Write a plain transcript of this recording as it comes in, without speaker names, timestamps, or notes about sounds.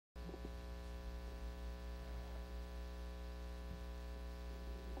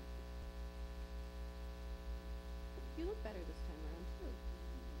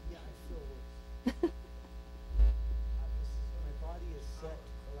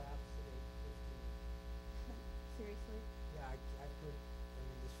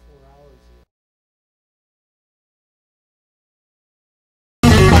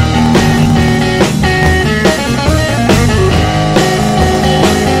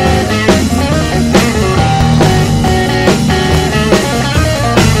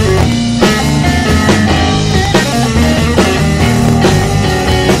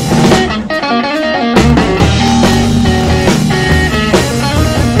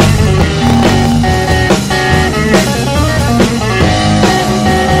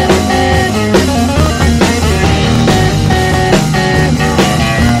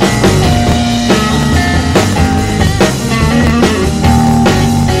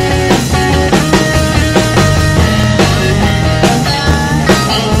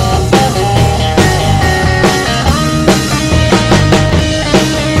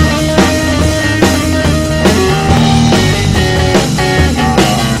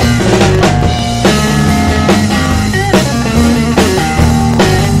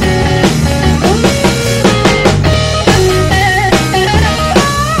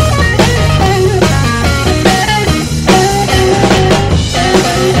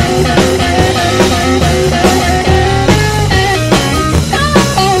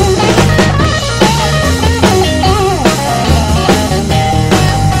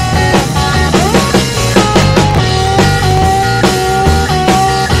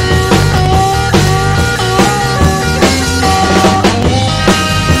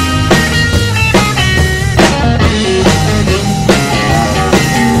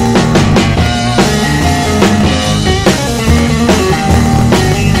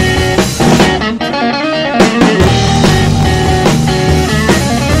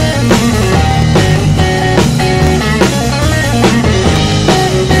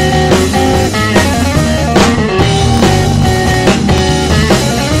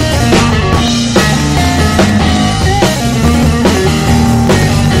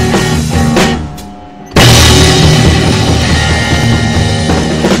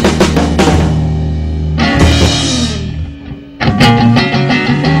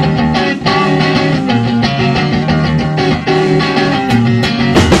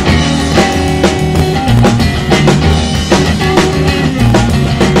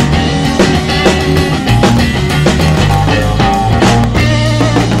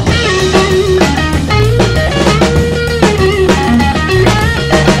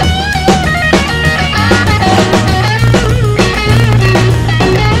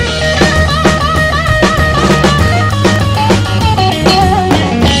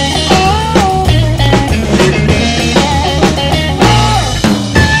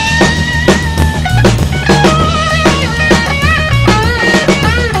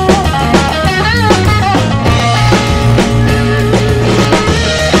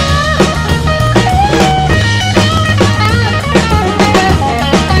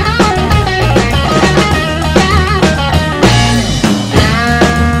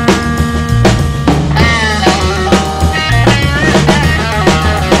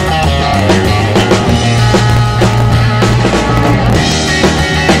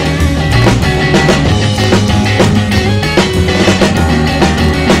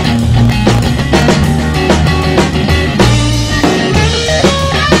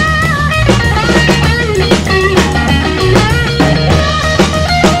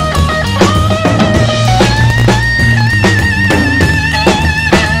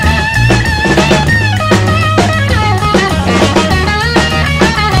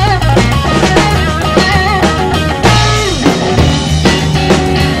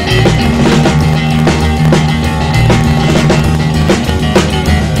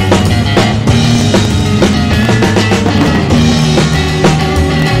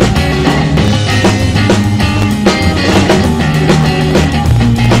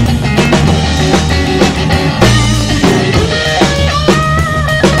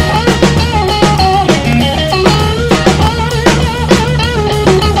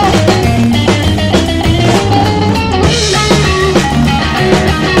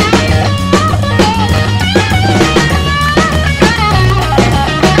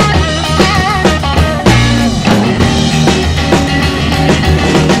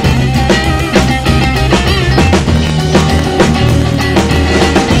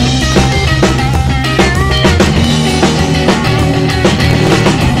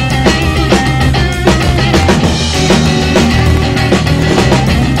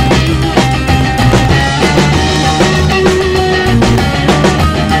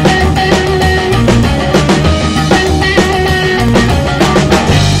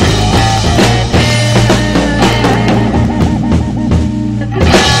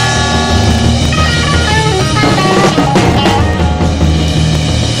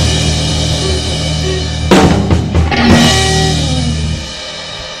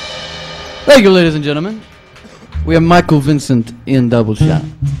Thank you, ladies and gentlemen. We have Michael Vincent in Doubleshot.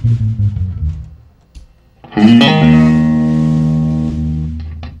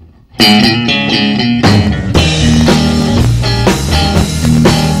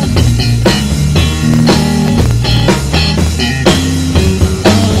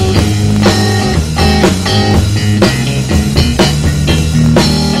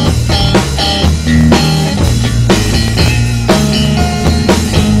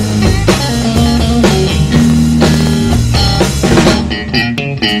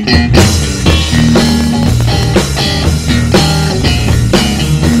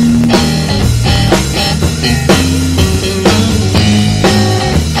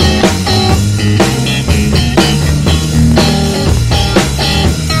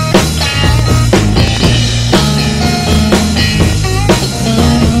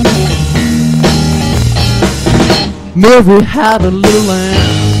 Mary had a little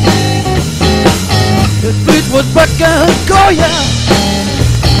lamb. His fleece was black and gold, yeah.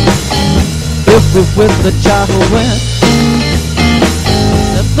 Everywhere the child went,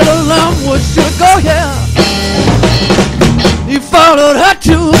 that little lamb was sure to go, yeah. He followed her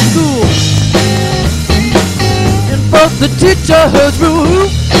to school, and both the teacher's rule,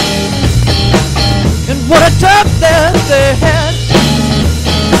 and what a time that they had.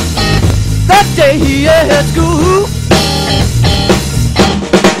 That day he had school.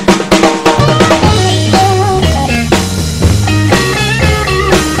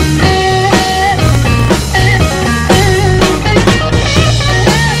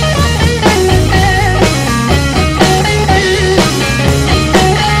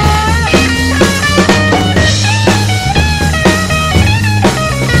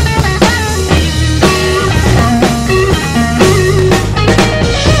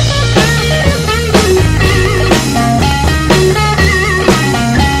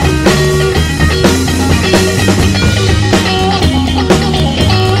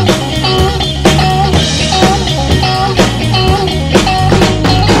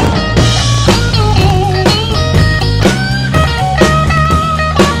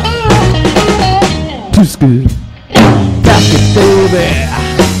 Basket, baby,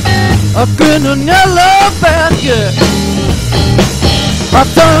 a green and yellow basket. I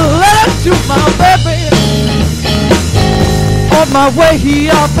turn a letter to my baby. On my way,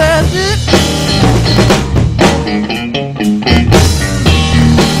 I'll pass it.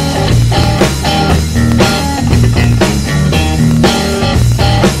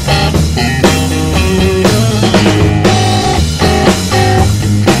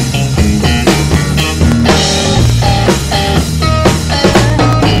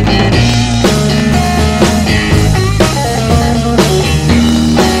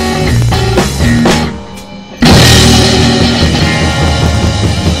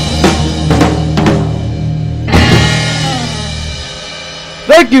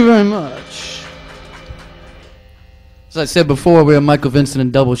 Thank you very much. As I said before, we are Michael Vincent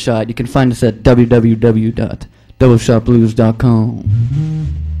and Doubleshot. You can find us at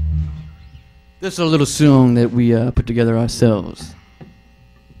www.doubleshotblues.com. This is a little song that we put together ourselves.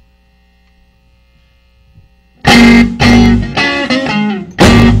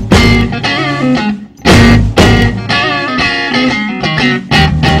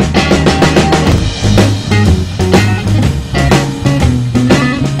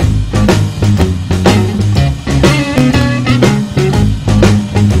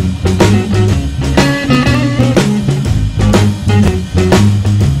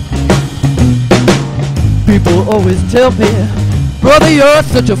 People always tell me, brother, you're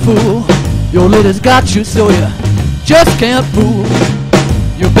such a fool. Your lady's got you so you just can't move.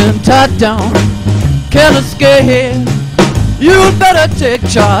 You've been tied down, can't escape. You better take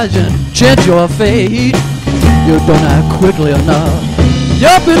charge and change your fate. You don't act quickly enough.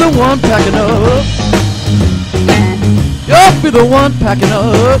 You'll be the one packing up. You'll be the one packing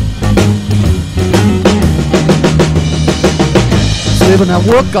up. Living at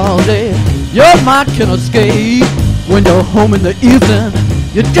work all day, your mind can escape. When you're home in the evening,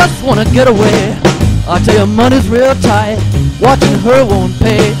 you just want to get away. I tell you, money's real tight, watching her won't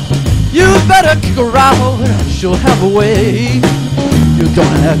pay. You better kick her out, she'll have a way. You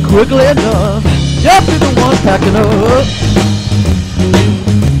don't act quickly enough. You'll be the one packing up.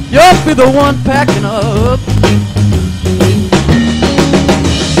 You'll be the one packing up.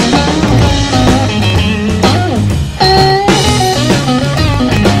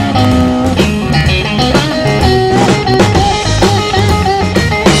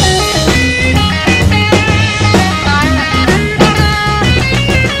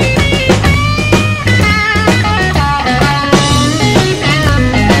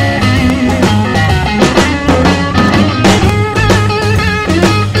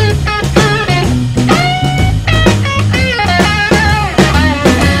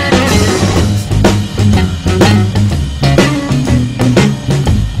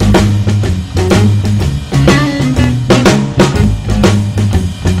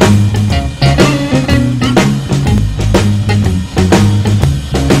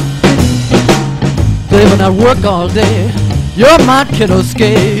 been at work all day. You're my kid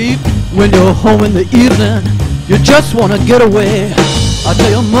escape. When you're home in the evening, you just wanna get away. I tell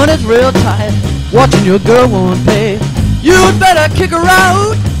you, money's real tight, watching your girl won't pay. You'd better kick her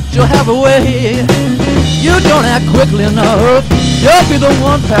out, she'll have a way. You don't act quickly enough, you'll be the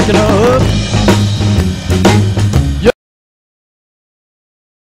one packing up.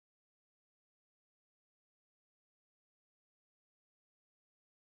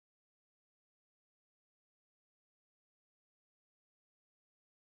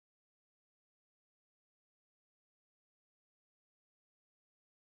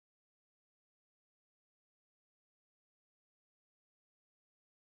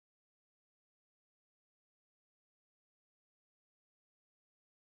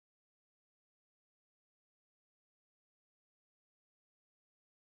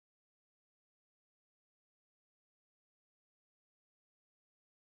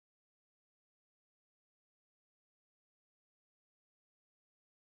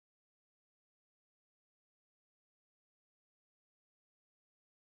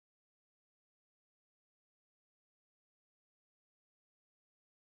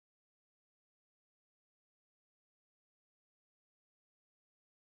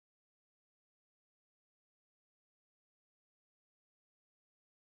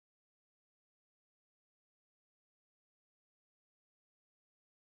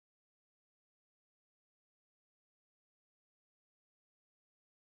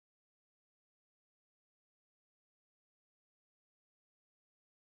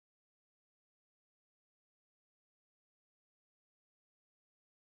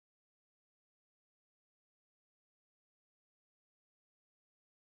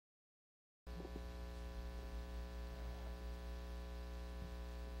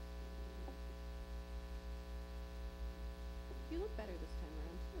 You look better this time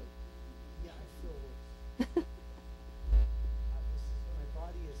around, too. Yeah, I feel worse. My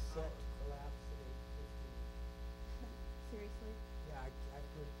body is set to collapse at 8:15. Seriously? Yeah, I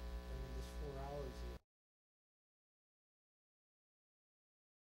put, this 4 hours here.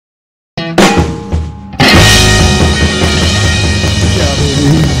 Yeah,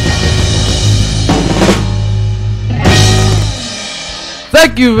 baby.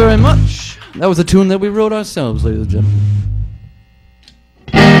 Thank you very much. That was a tune that we wrote ourselves, ladies and gentlemen.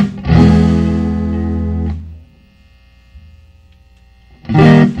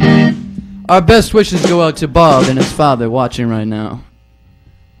 Our best wishes go out to Bob and his father watching right now.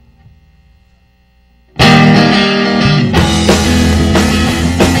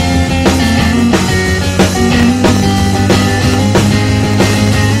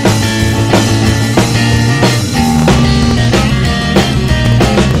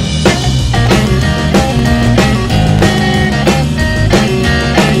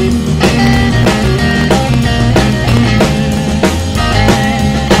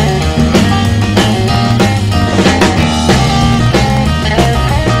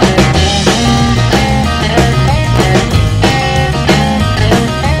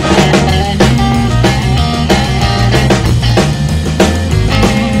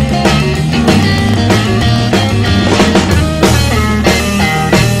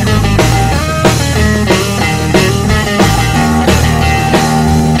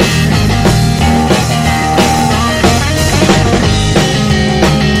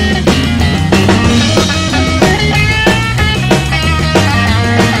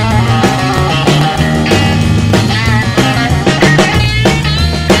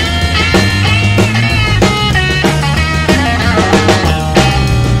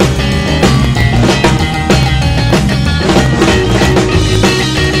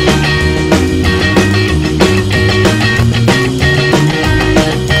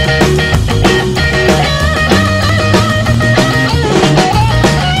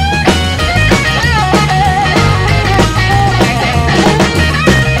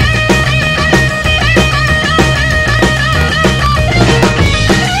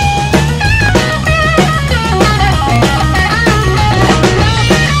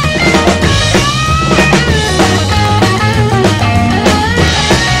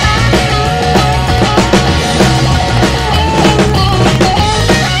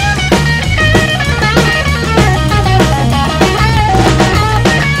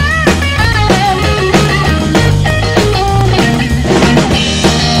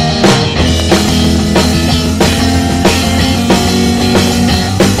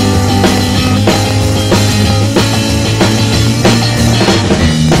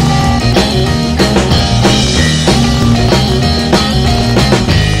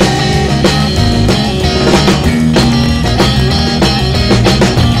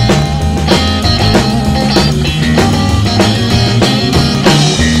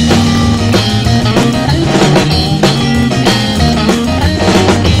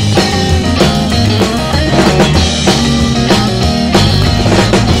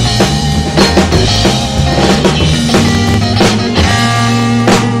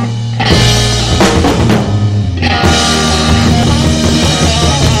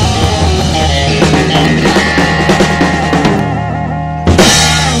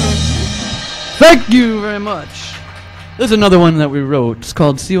 Thank you very much. There's another one that we wrote. It's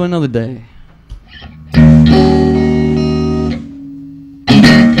called See You Another Day.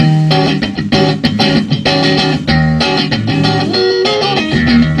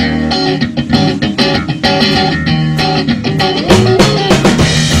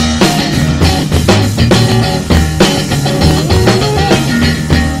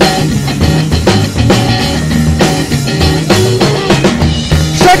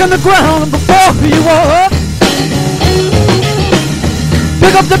 On the ground before you walk.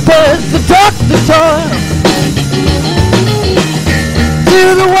 Pick up the pace, the talk, the toil. See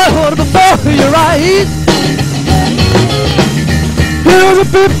the world before your eyes. Hear the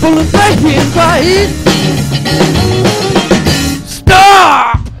people and they cry.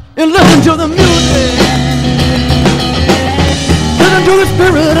 Stop and listen to the music. Listen to the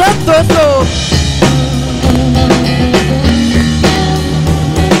spirit of the soul.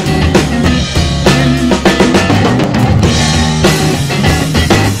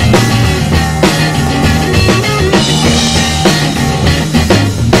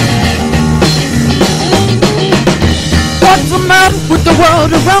 What's the matter with the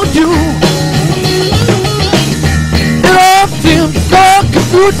world around you? It all seems so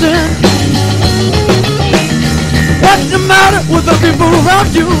confusing. What's the matter with the people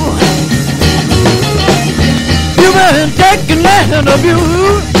around you? You've been taken land of you.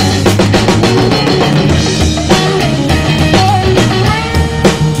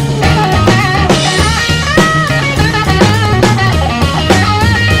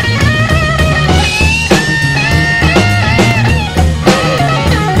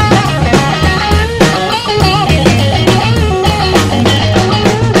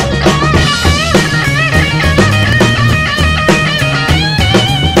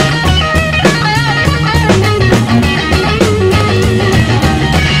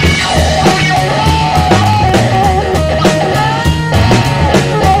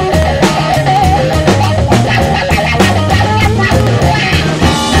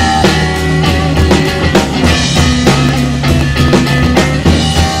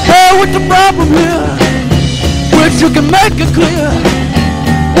 What's the problem here? Which you can make it clear.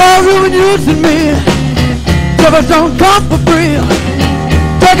 Why are you using me? Troubles don't come for free.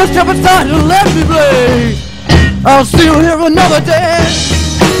 Take a step aside and let me play. I'll see you here another day.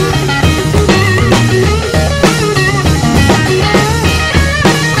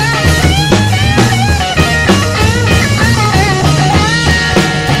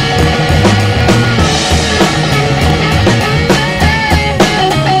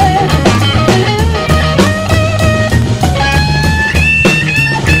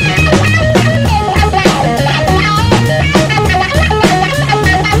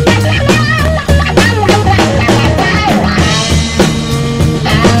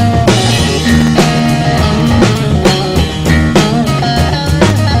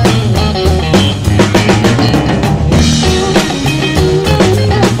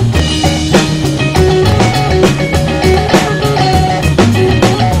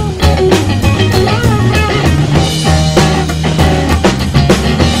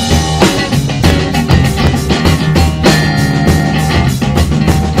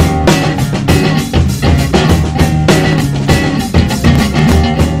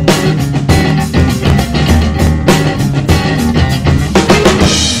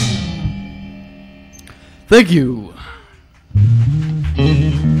 Thank you.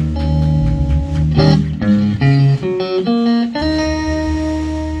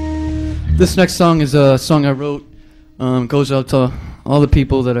 This next song is a song I wrote. Goes out to all the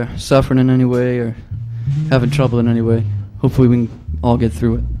people that are suffering in any way or having trouble in any way. Hopefully we can all get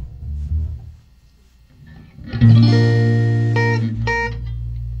through it.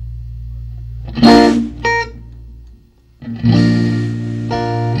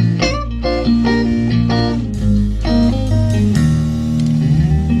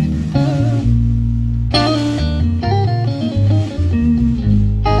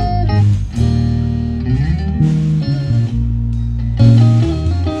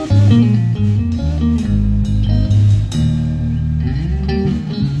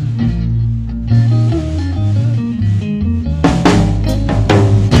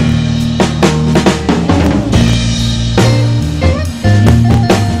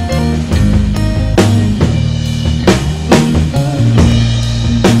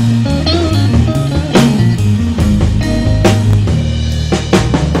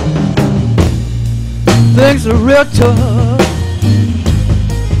 Things are real tough.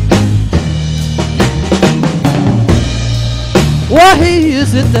 Why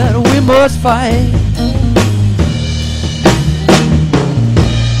is it that we must fight?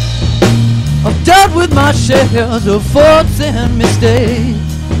 dealt with my shares of faults and mistakes.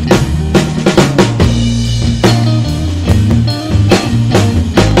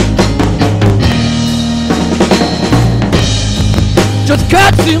 Just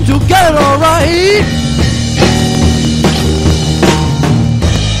can't seem to get it all right.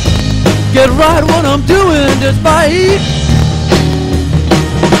 Get right what I'm doing despite.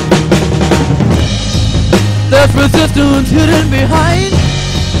 There's resistance hidden behind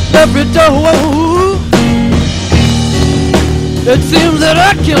every door. It seems that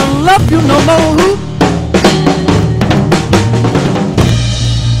I can't love you no more.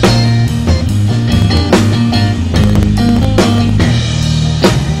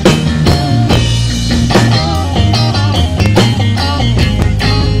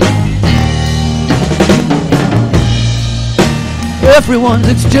 Everyone's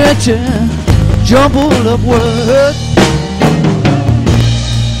exchanging jumbled up words.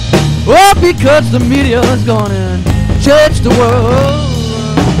 Oh, because the media's gone and changed the world.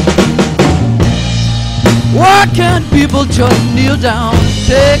 Why can't people just kneel down and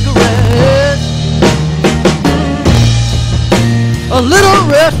take a rest? A little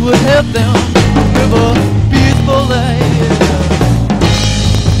rest would help them live a peaceful life.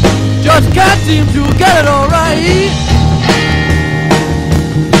 Just can't seem to get it all right.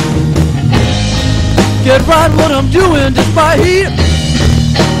 Get right what I'm doing despite.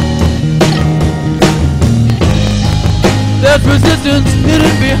 There's resistance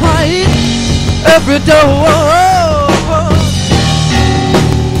hidden behind every door.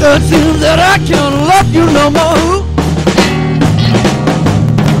 It seems that I can't love you no more.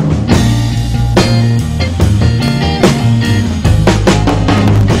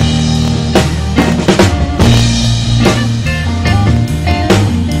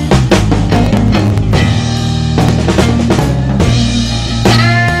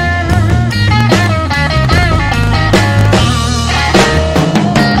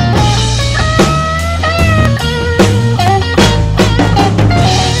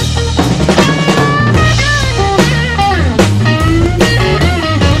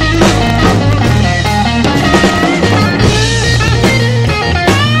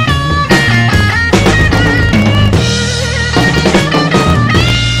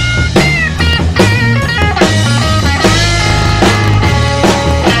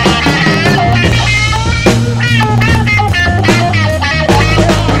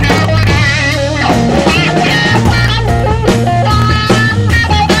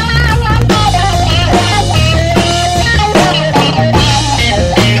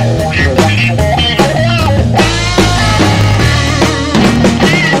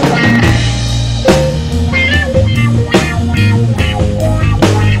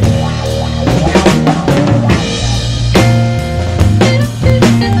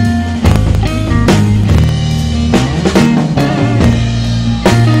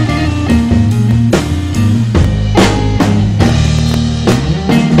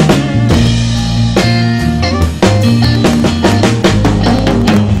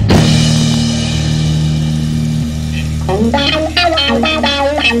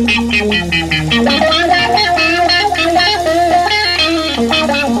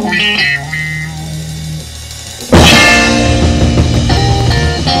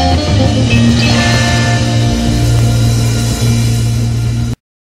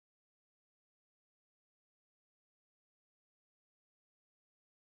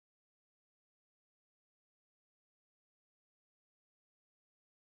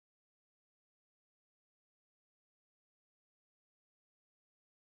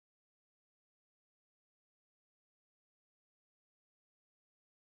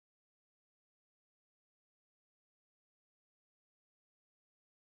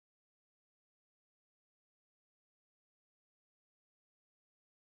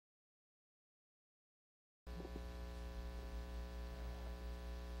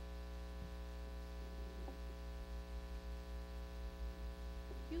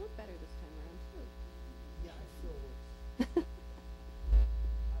 You look better this time around, too. Yeah, I feel worse.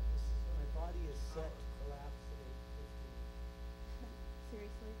 My body is set to collapse at 8:15.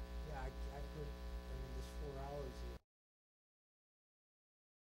 Seriously? Yeah, I could, this 4 hours here.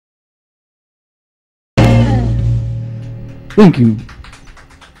 Thank you.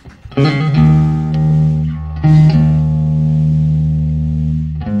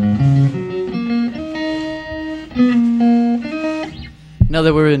 Now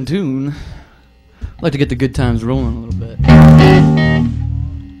that we're in tune, I'd like to get the good times rolling a little bit.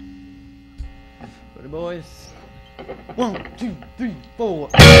 Ready, boys? 1, 2, 3, 4.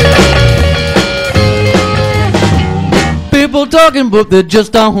 People talking, but they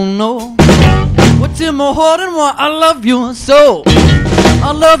just don't know. in my heart and why I love you so.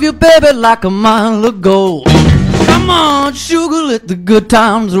 I love you, baby, like a mile ago. Come on, sugar, let the good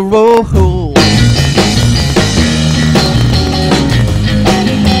times roll.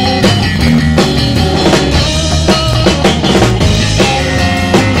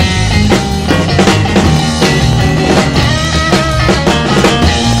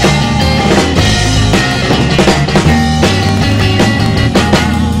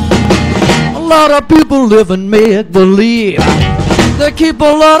 A lot of people live in make-believe. They keep a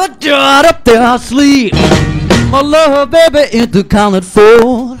lot of dirt up their sleeve. My love, baby, ain't the kind that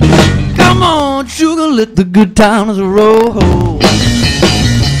fold. Come on, sugar, let the good times roll.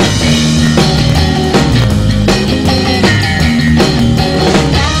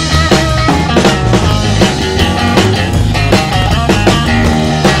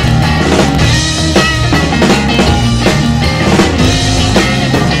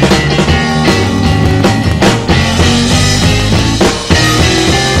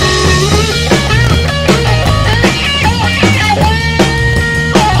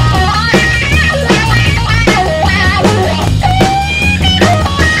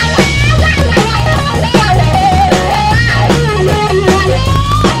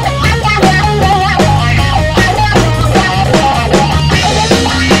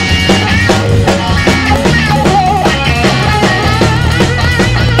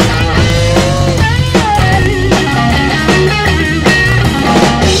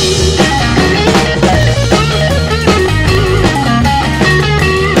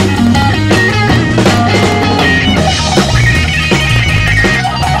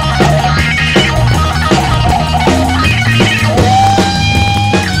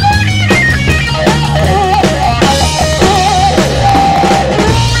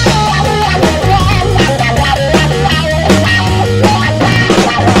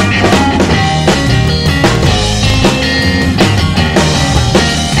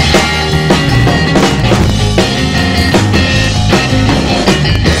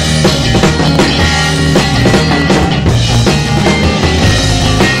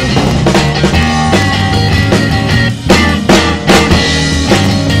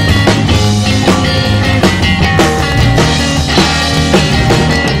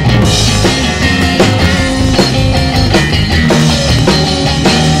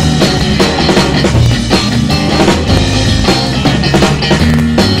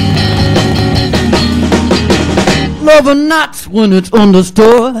 Love or not when it's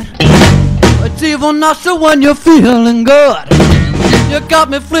understood. It's even not so when you're feeling good. You got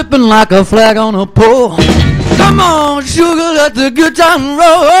me flipping like a flag on a pole. Come on, sugar, let the good time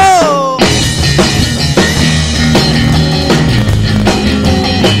roll.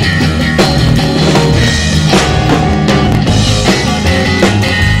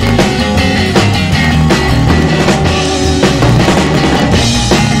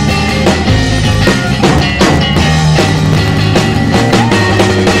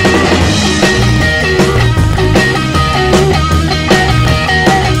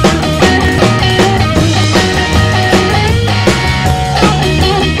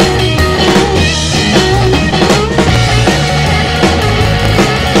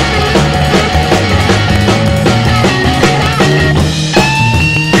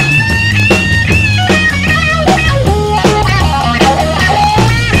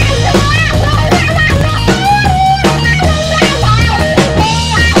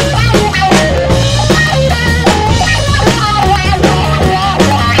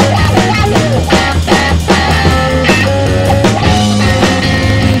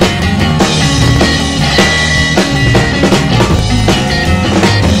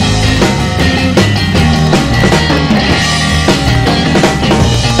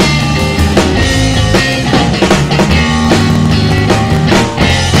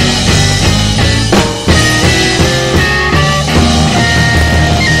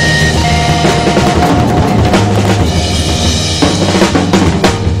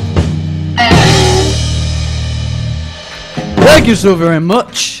 Thank you so very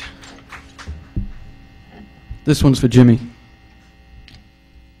much. This one's for Jimmy.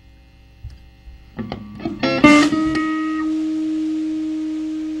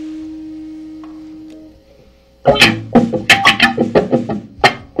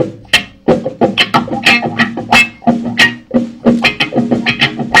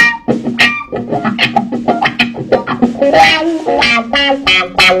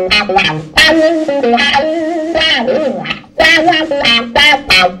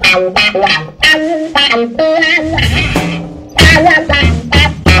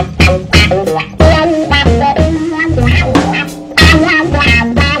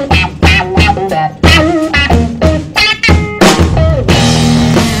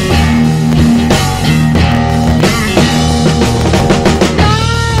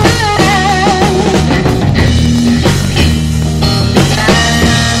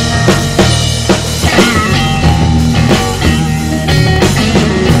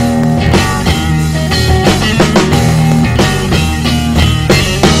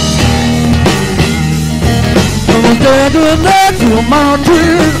 standing next to a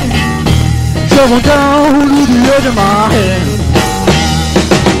mountain, shovel down to the edge of my hand.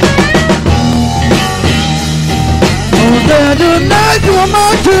 I'm standing next to a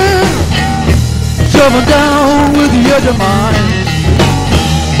mountain, shovel down with the edge of my hand.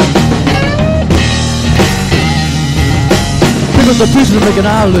 Pick up the pieces and make an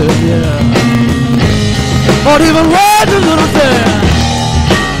outlet, yeah. Or even raise a little sand.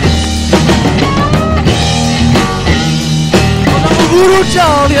 Voodoo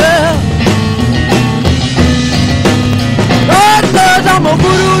child, yeah. God knows I'm a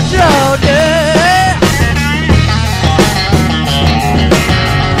voodoo child, yeah.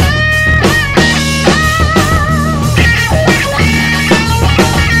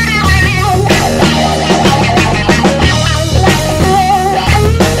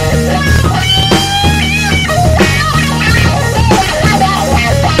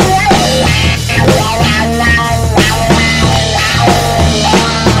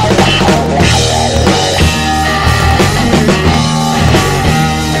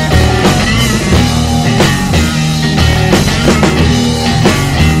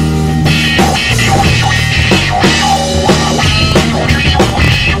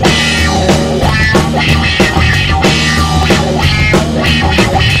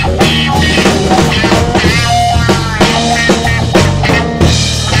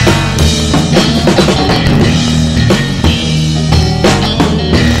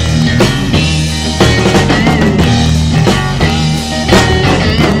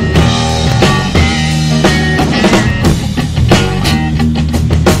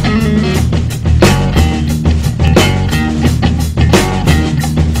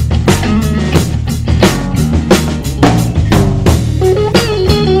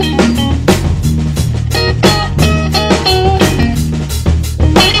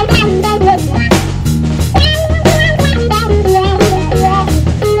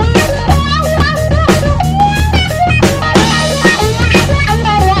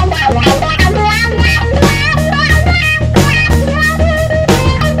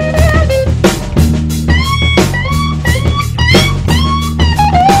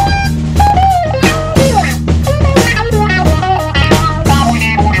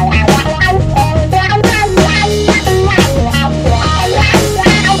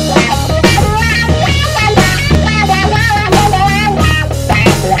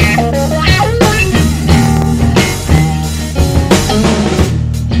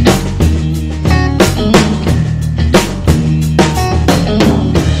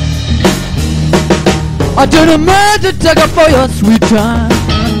 I didn't mean to take up for your sweet time.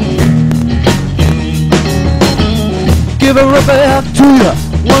 Give her a back to you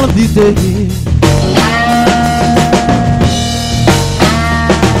one of these days.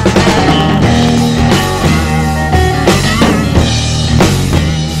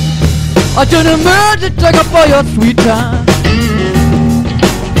 I didn't mean to take up for your sweet time.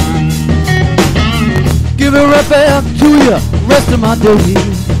 Give her a back to you rest of my days.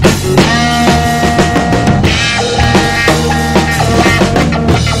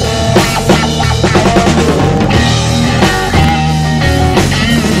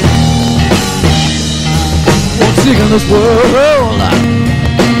 Sick in this world,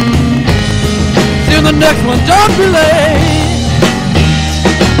 see the next one, don't be late.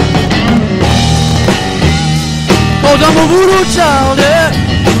 'Cause I'm a voodoo child, yeah.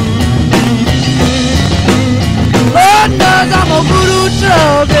 Lord knows I'm a voodoo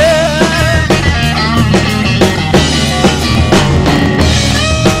child, yeah.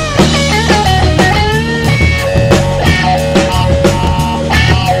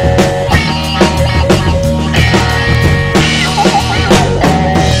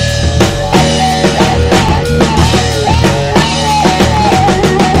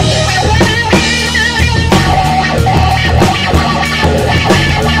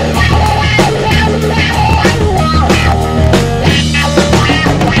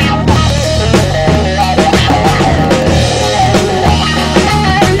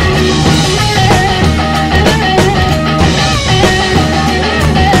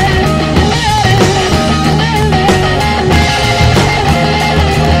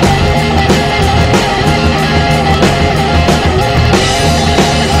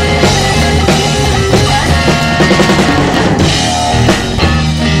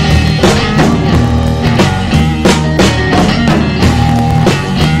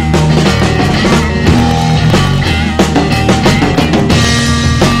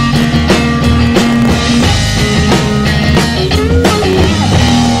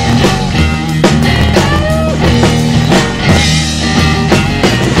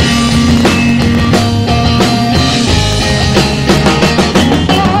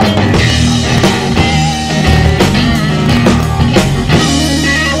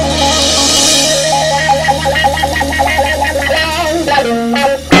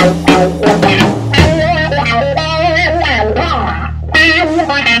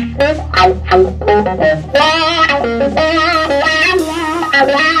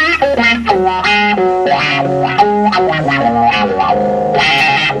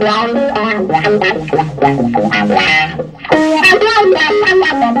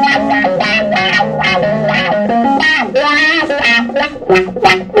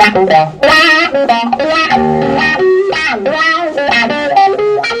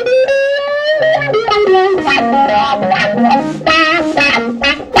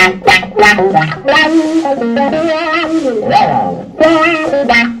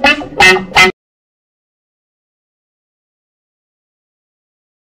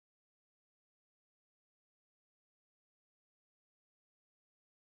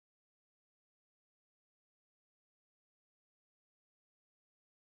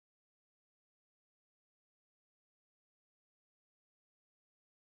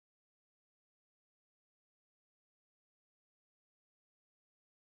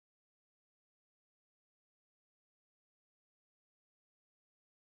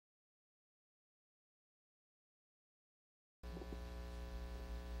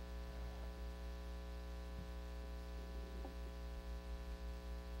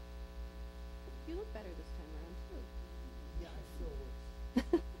 You look better this time around, too. Yeah, I feel worse.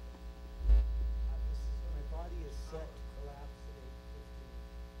 My body is set to collapse at 8:15.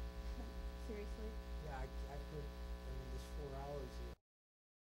 Seriously? Yeah, I put, this 4 hours here.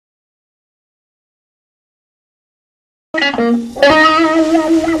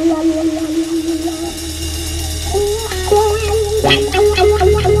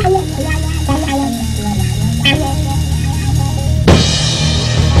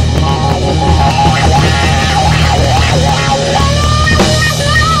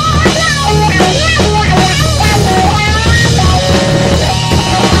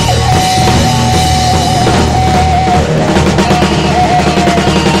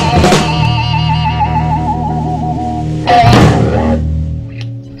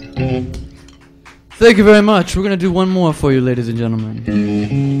 Thank you very much. We're going to do one more for you, ladies and gentlemen.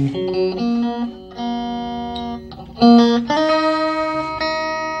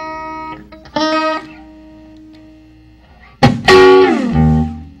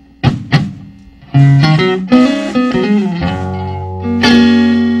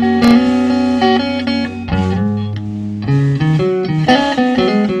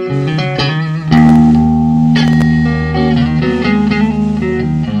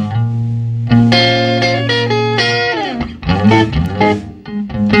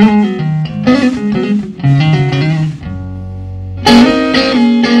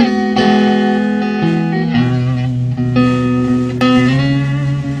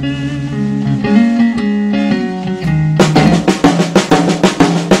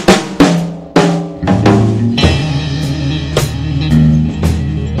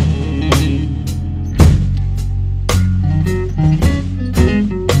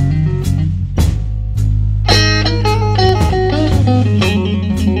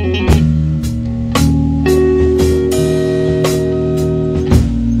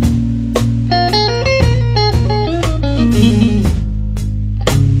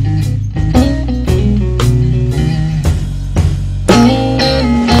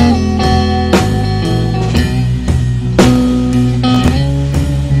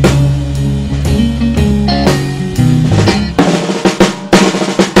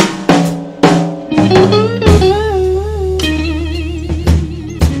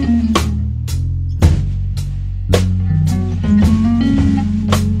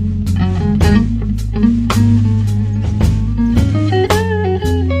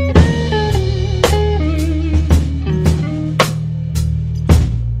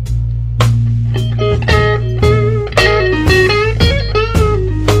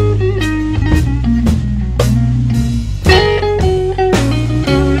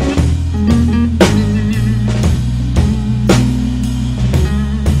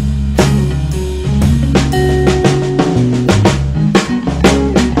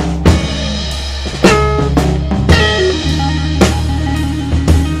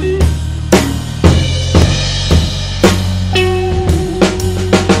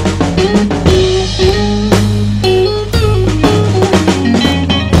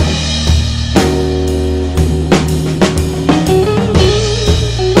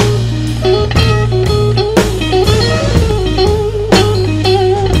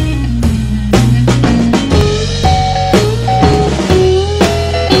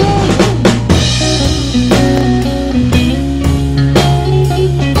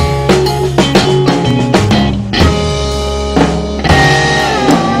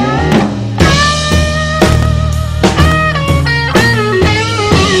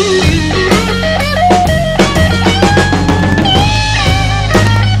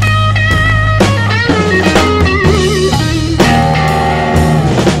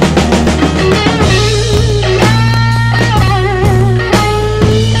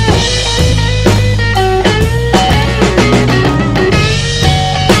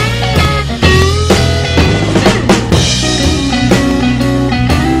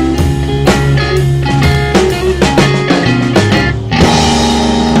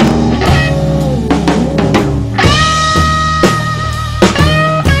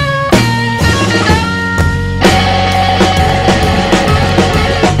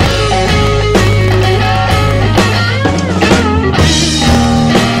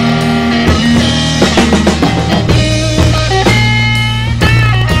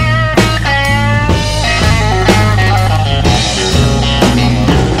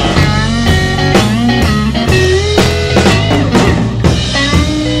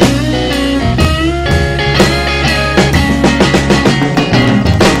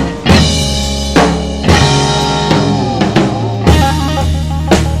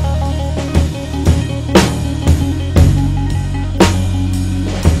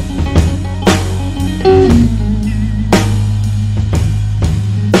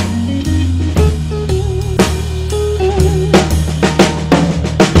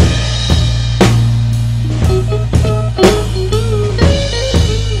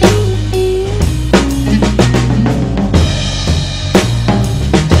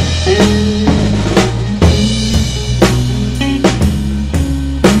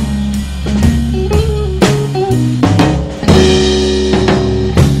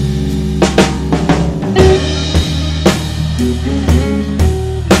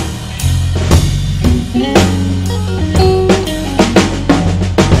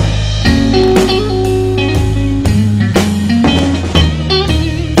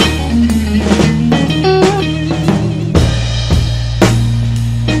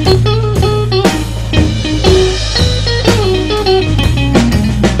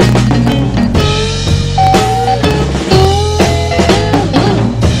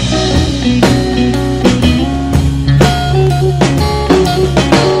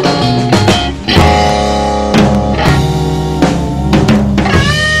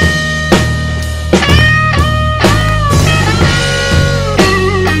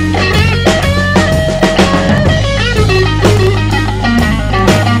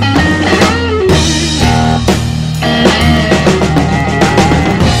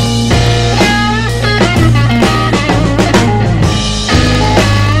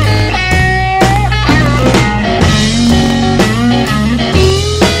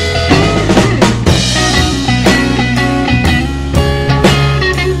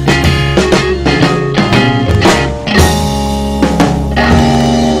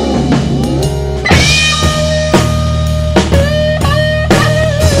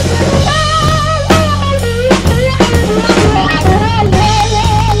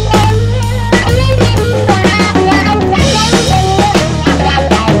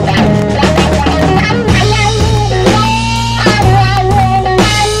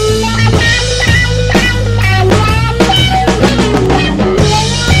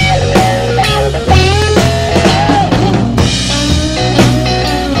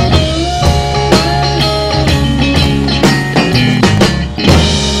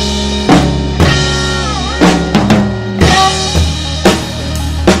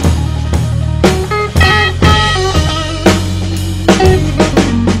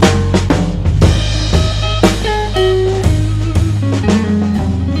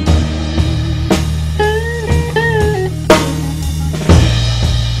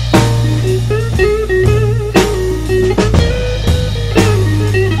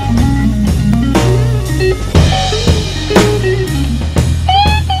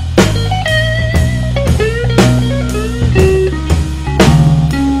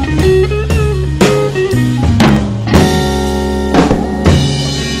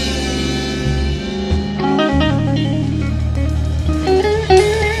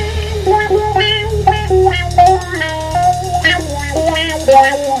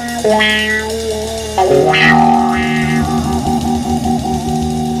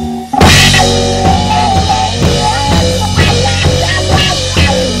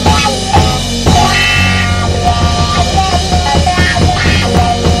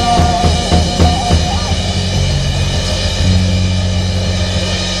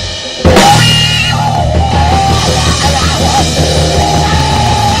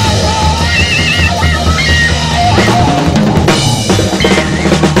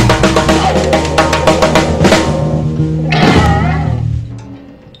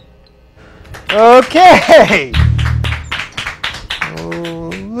 Okay. A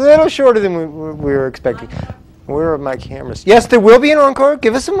little shorter than we were expecting. Where are my cameras? Yes, there will be an encore.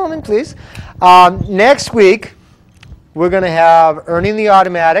 Give us a moment, please. Next week, we're going to have Ernie and the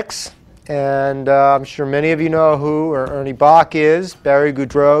Automatics. And I'm sure many of you know who Ernie Bach is, Barry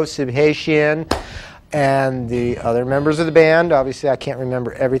Goudreau, Sib Haitian, and the other members of the band. Obviously, I can't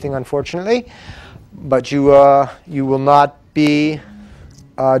remember everything, unfortunately. But you will not be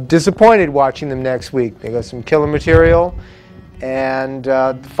disappointed watching them next week. They got some killer material. And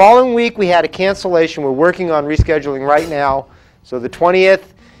the following week, we had a cancellation. We're working on rescheduling right now. So the 20th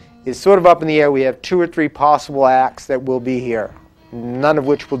is sort of up in the air. We have 2 or 3 possible acts that will be here, none of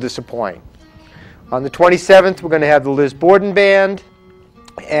which will disappoint. On the 27th, we're going to have the Liz Borden Band.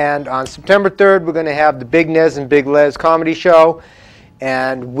 And on September 3rd, we're going to have the Big Nez and Big Les comedy show.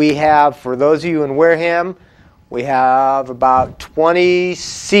 And we have, for those of you in Wareham, we have about 20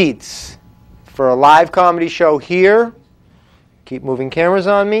 seats for a live comedy show here. Keep moving cameras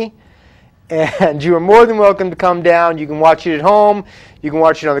on me. And you are more than welcome to come down. You can watch it at home. You can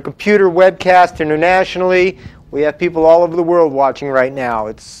watch it on the computer, webcast internationally. We have people all over the world watching right now.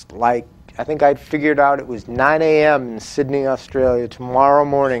 It's like, I think I'd figured out it was 9 a.m. in Sydney, Australia tomorrow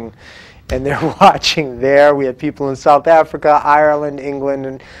morning. And they're watching there. We have people in South Africa, Ireland, England,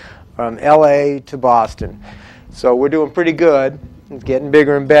 and from LA to Boston. So we're doing pretty good. It's getting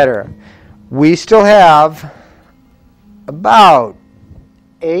bigger and better. We still have about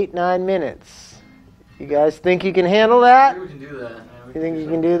 8-9 minutes. You guys think you can handle that? We can do that. You think you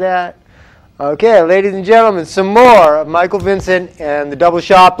can do that? Okay, ladies and gentlemen, some more of Michael Vincent and the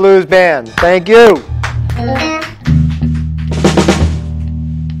Doubleshot Blues Band. Thank you.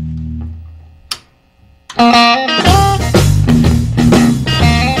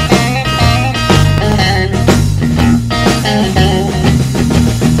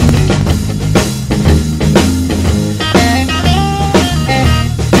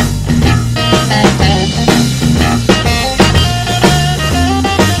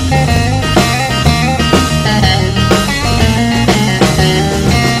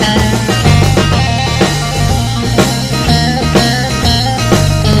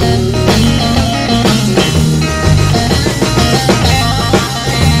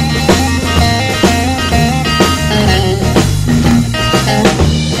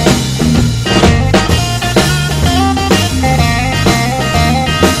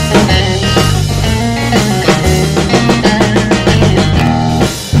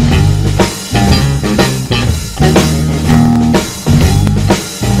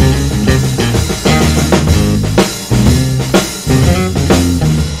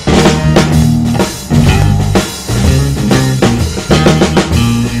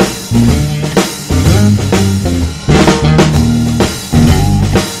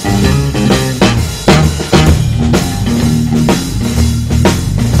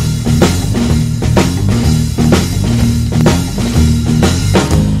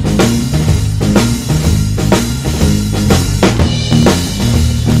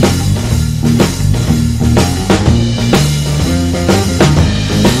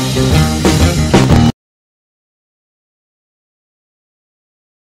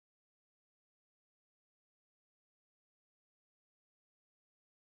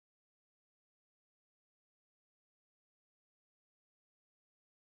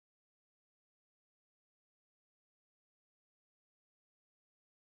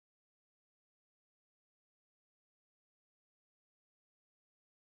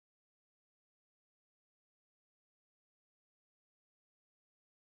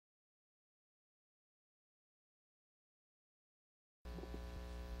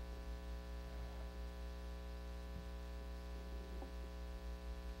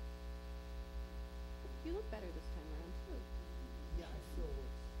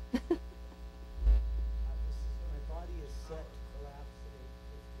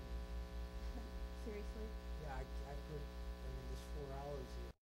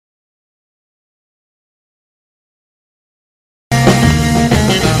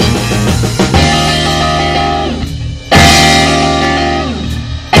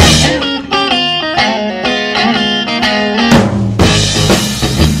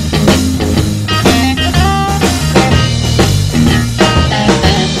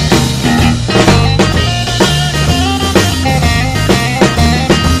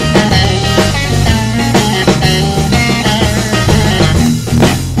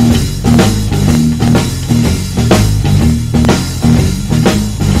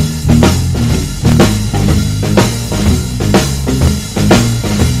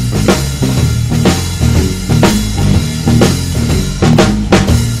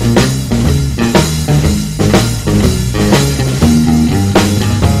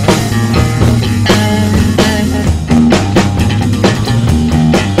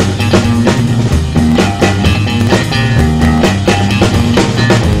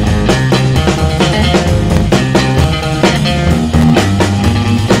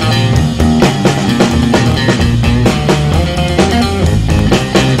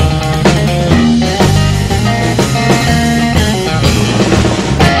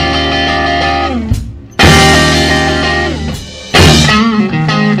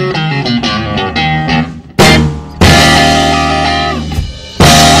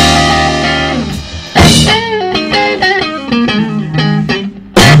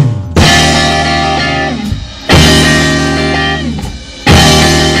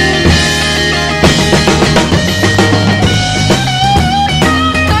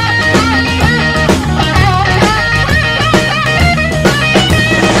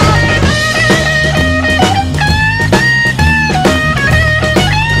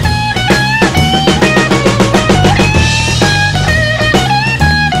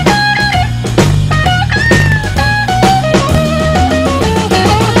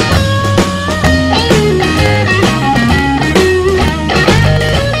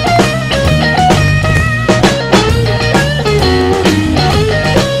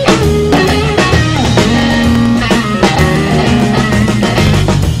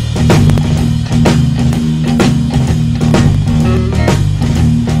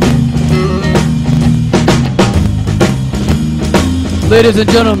 ladies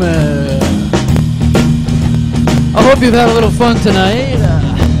and gentlemen, I hope you've had a little fun tonight,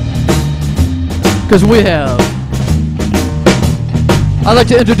 because we have. I'd like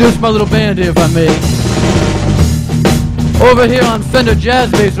to introduce my little band here, if I may. Over here on Fender Jazz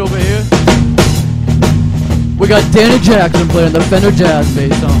Bass over here, we got Danny Jackson playing the Fender Jazz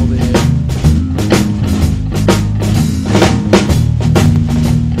Bass on over here.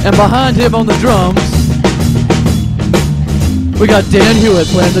 And behind him on the drums, we got Dan Hewitt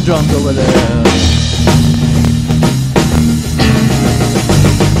playing the drums over there.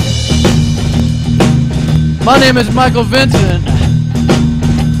 My name is Michael Vincent.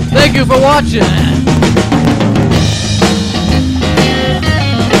 Thank you for watching.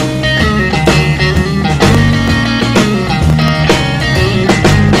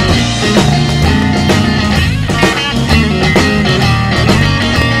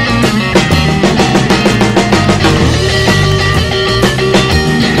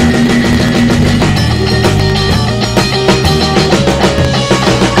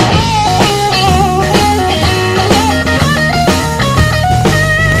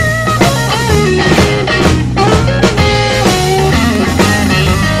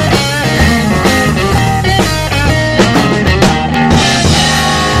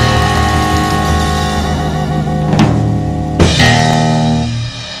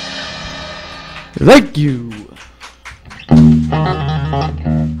 Thank you.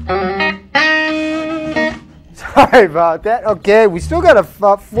 Sorry about that. Okay, we still got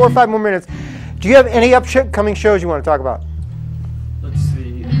 4 or 5 more minutes. Do you have any upcoming shows you want to talk about? Let's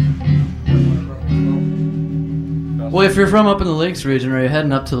see. Well, if you're from up in the Lakes region, or you're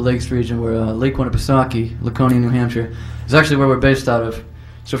heading up to the Lakes region, where Lake Winnipesaukee, Laconia, New Hampshire, is actually where we're based out of.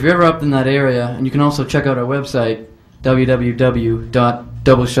 So if you're ever up in that area, and you can also check out our website,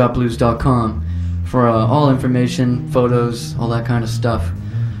 www.doubleshotblues.com, for all information, photos, all that kind of stuff.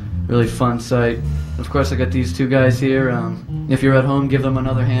 Really fun site. Of course, I got these two guys here. If you're at home, give them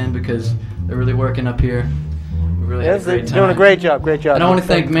another hand, because they're really working up here. We really had a They're great time. doing a great job. Great job. And I want to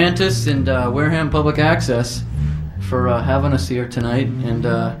thank Mantis and Wareham Public Access for having us here tonight, and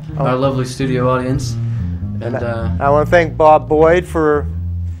our lovely studio audience. And I want to thank Bob Boyd for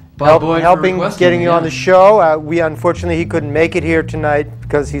helping getting you on the show. We unfortunately he couldn't make it here tonight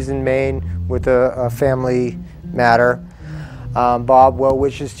because he's in Maine with a family matter. Bob, well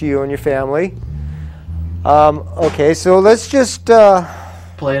wishes to you and your family. Okay, so let's just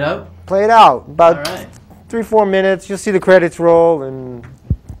play it out. Play it out. About all right. 3-4 minutes. You'll see the credits roll and.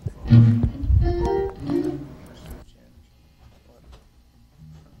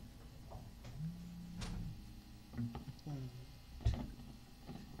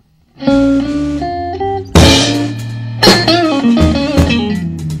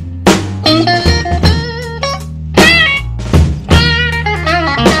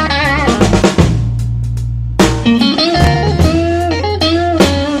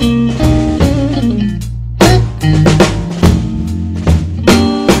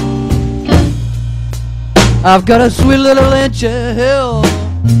 I've got a sweet little angel.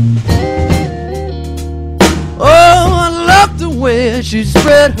 Oh, I love the way she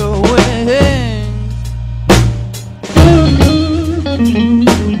spread her wings.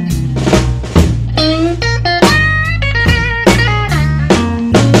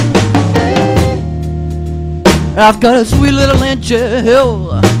 I've got a sweet little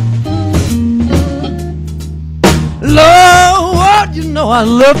angel. Lord, you know I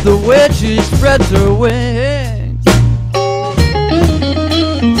love the way she spreads her wings.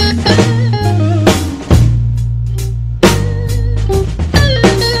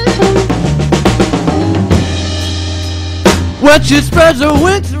 When she spreads her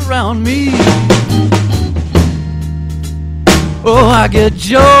wings around me, oh, I get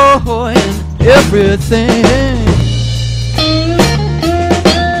joy in everything.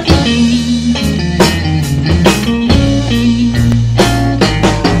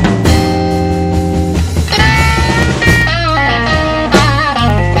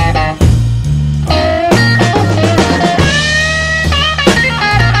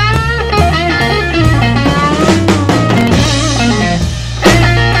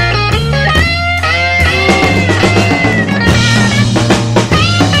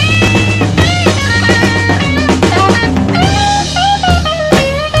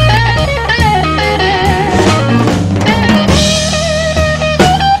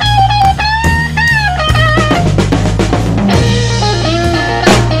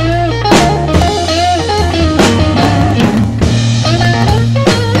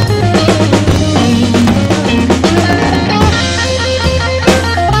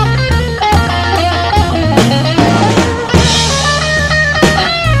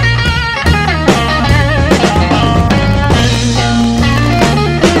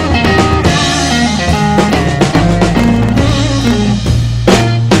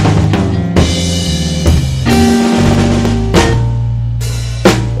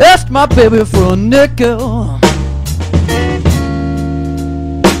 Asked my baby for a nickel.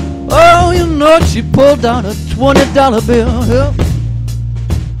 Oh, you know she pulled out a $20 bill. Yeah.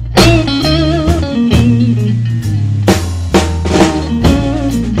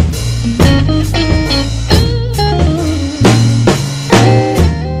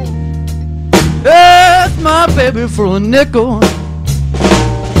 Asked my baby for a nickel.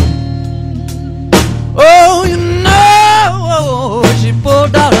 Oh, you know she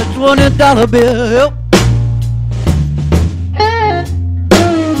pulled out a $20 bill.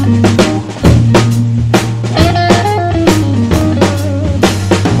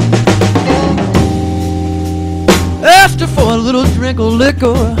 Asked her for a little drink of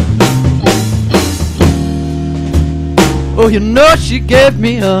liquor. Oh, you know she gave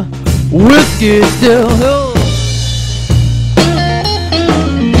me a whiskey still.